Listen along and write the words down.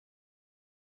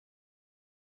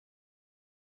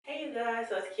Hey you guys,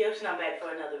 so it's Keoshia and I'm back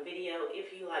for another video.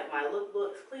 If you like my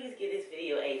lookbooks, please give this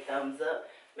video a thumbs up.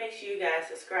 Make sure you guys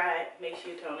subscribe. Make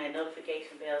sure you turn on that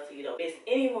notification bell so you don't miss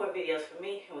any more videos from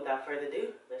me. And without further ado,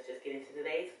 let's just get into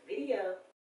today's video.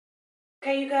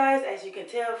 Okay you guys, as you can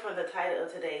tell from the title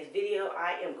of today's video,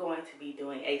 I am going to be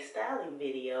doing a styling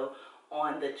video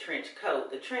on the trench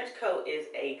coat. The trench coat is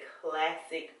a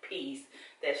classic piece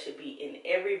that should be in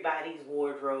everybody's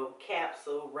wardrobe,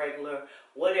 capsule, regular,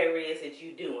 whatever it is that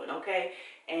you're doing, okay?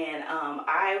 And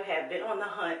I have been on the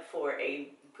hunt for a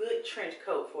good trench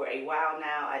coat for a while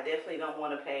now. I definitely don't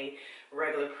want to pay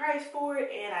regular price for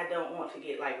it, and I don't want to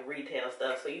get like retail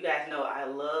stuff. So you guys know I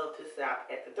love to shop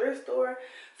at the thrift store.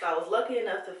 So I was lucky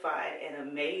enough to find an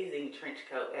amazing trench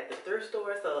coat at the thrift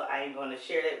store. So I am going to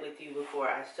share that with you before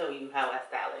I show you how I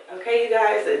style it. Okay, you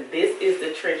guys, this is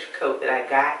the trench coat that I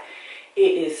got. It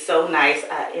is so nice.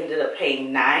 I ended up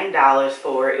paying $9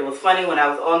 for it. It was funny, when I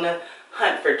was on the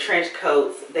hunt for trench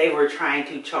coats, they were trying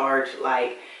to charge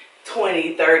like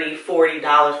 $20, $30,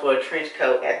 $40 for a trench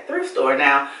coat at the thrift store.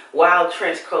 Now, while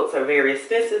trench coats are very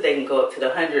expensive, they can go up to the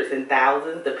hundreds and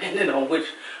thousands depending on which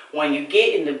one you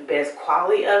get and the best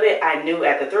quality of it. I knew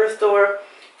at the thrift store,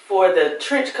 for the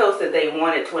trench coats that they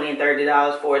wanted $20 and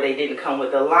 $30 for, they didn't come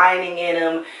with a lining in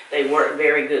them. They weren't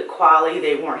very good quality.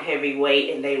 They weren't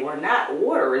heavyweight, and they were not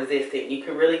water resistant. You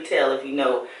can really tell if you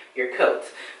know your coats.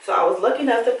 So I was lucky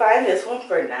enough to find this one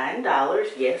for $9.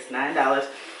 Yes, $9.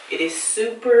 It is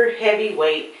super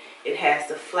heavyweight. It has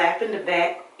the flap in the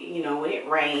back, you know, when it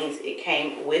rains. It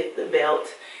came with the belt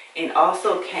and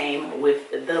also came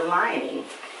with the lining.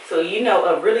 So you know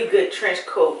a really good trench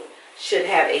coat should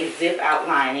have a zip out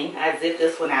lining. I zipped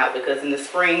this one out because in the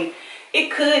spring you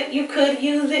could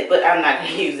use it, but I'm not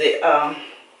going to use it.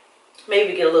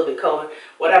 Maybe get a little bit colder.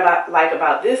 What I like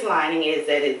about this lining is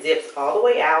that it zips all the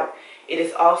way out. It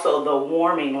is also the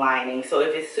warming lining. So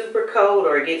if it's super cold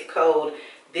or it gets cold,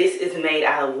 this is made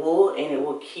out of wool, and it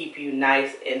will keep you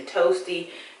nice and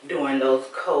toasty during those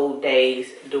cold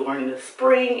days during the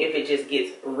spring. If it just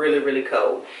gets really, really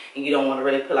cold and you don't want to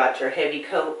really pull out your heavy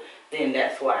coat, then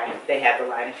that's why they have the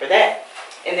lining for that.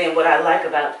 And then what I like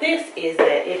about this is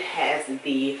that it has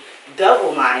the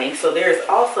double lining. So there's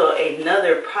also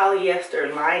another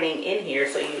polyester lining in here,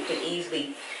 so you can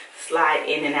easily slide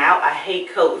in and out. I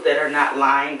hate coats that are not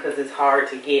lined because it's hard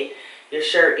to get your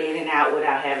shirt in and out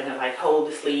without having to like hold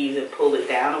the sleeves and pull it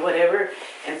down or whatever.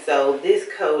 And so this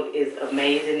coat is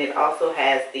amazing. It also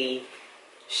has the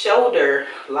shoulder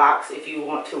locks. If you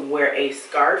want to wear a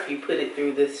scarf, you put it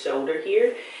through this shoulder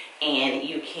here, and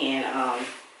you can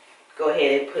go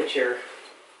ahead and put your,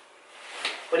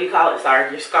 what do you call it?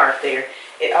 Sorry, your scarf there.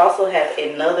 It also has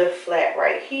another flap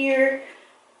right here,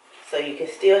 so you can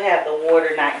still have the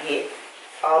water not get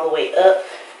all the way up.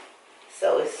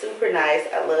 So it's super nice.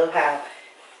 I love how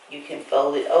you can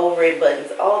fold it over. It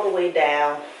buttons all the way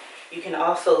down. You can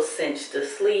also cinch the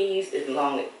sleeves as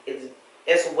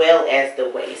well as the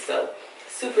waist. So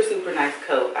super, super nice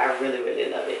coat. I really,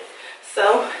 really love it.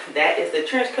 So that is the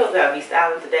trench coat that I'll be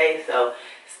styling today. So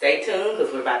stay tuned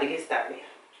because we're about to get started.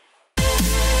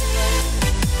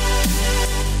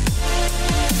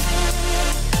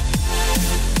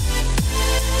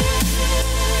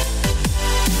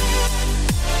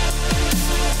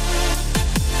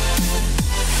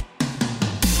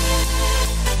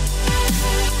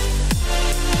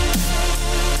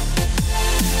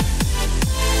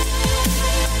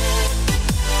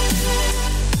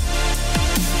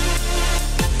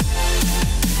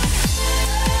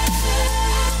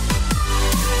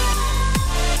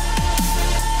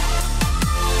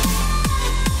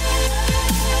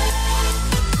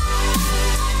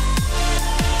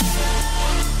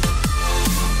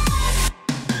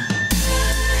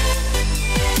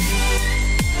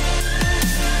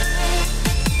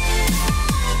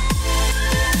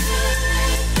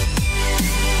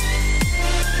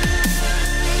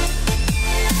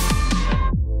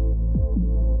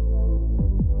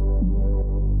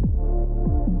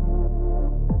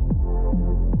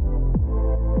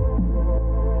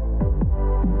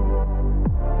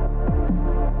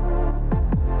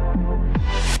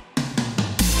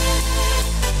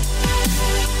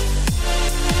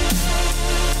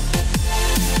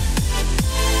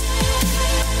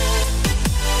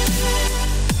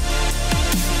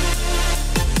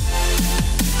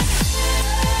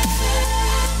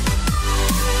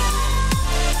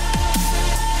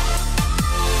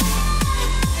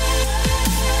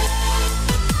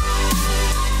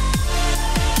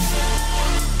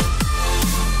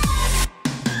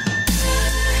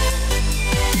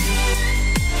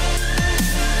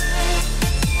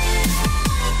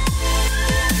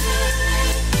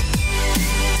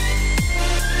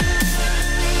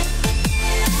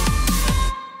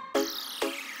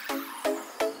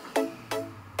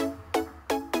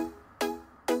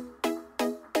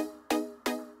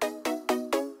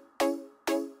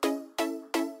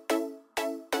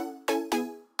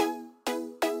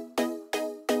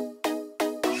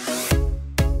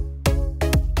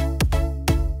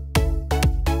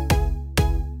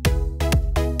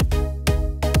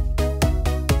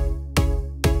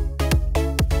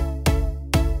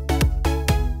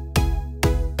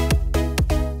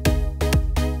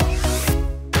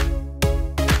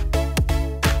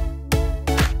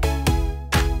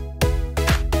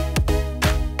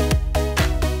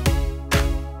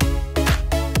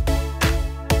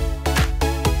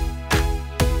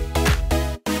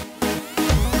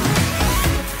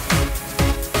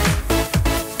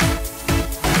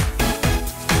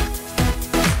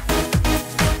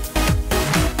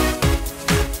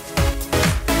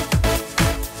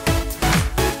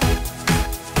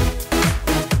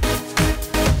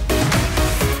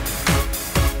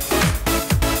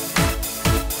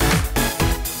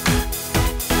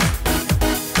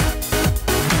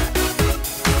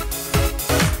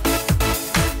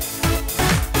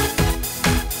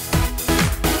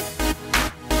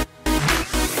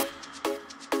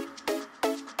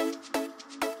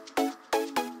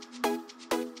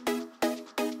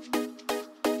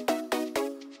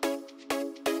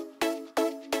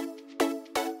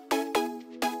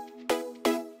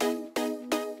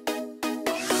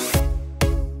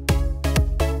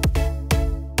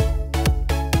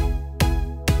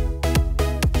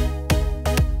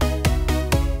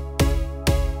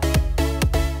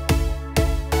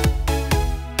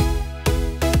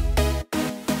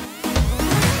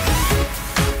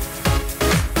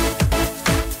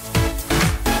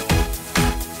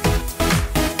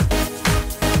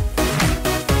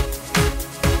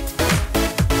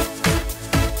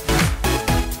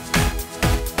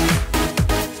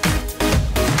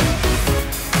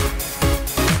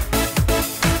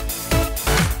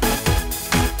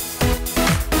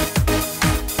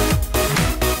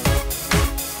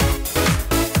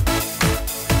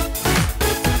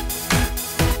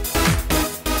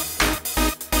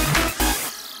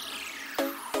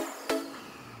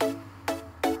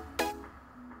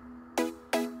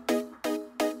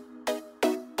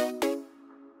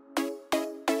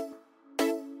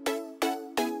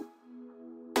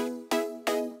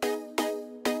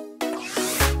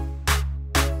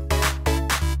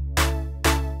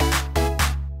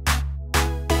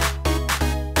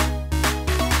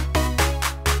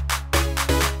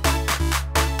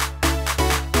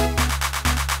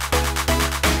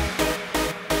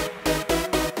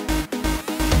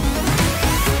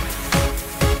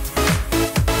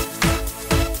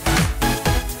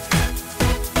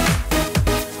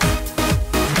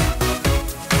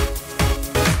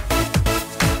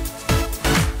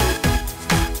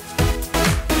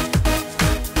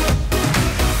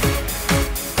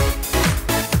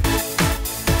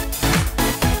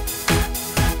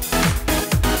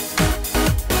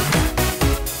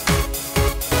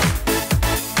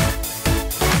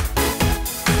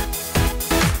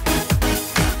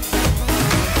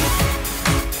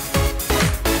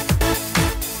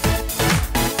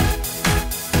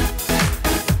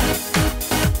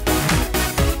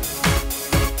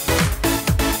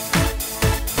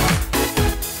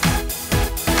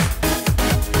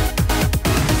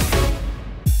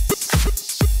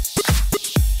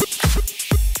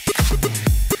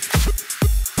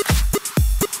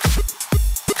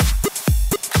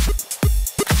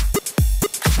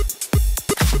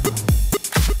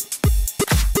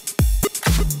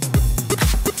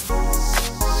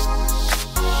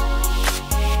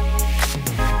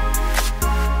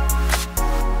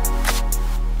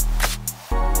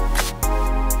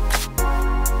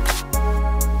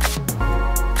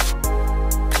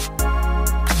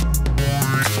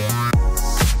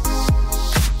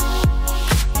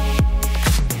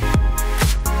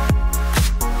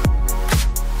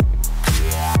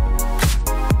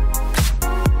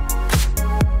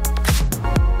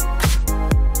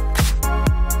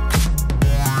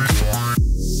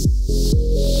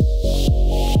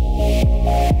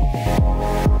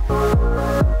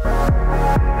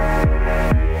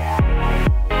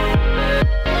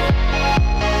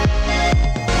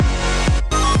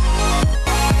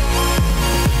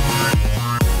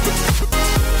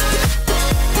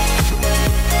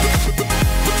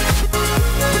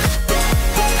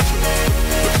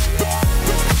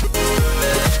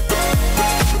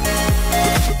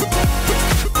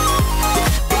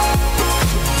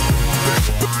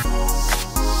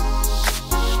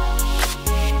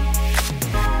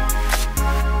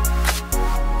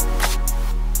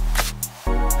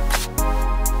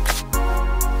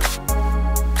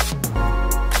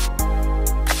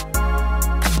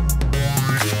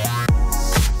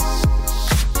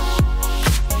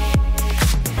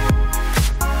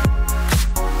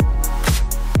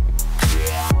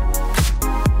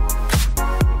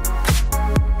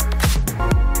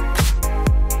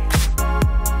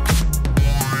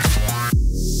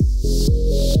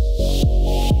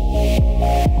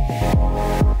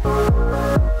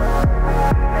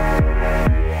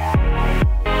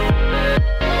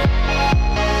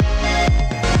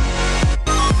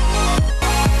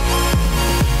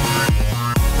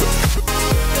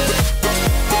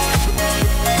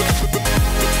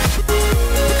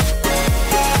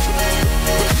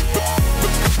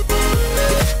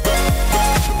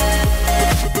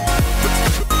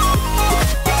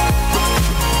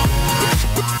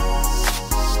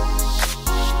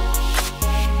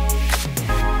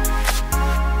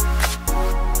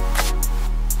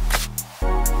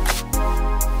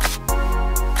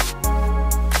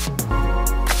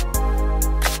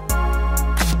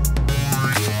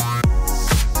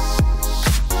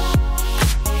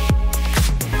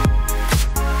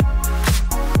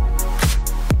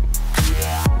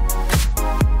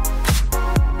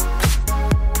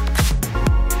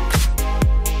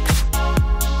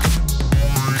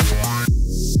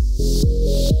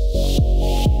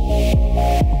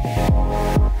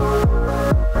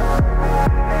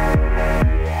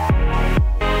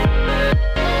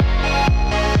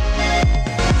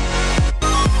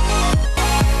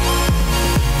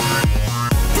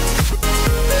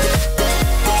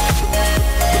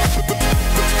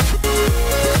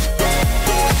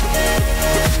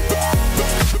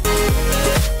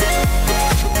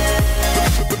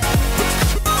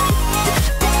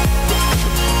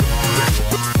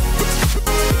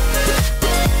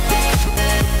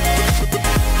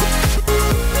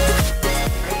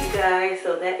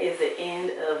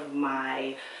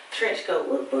 Trenchcoat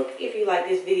lookbook. If you like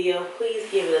this video, please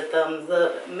give it a thumbs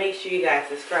up. Make sure you guys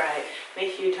subscribe.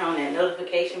 Make sure you turn on that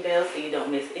notification bell so you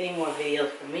don't miss any more videos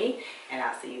from me. And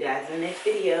I'll see you guys in the next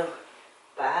video.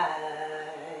 Bye.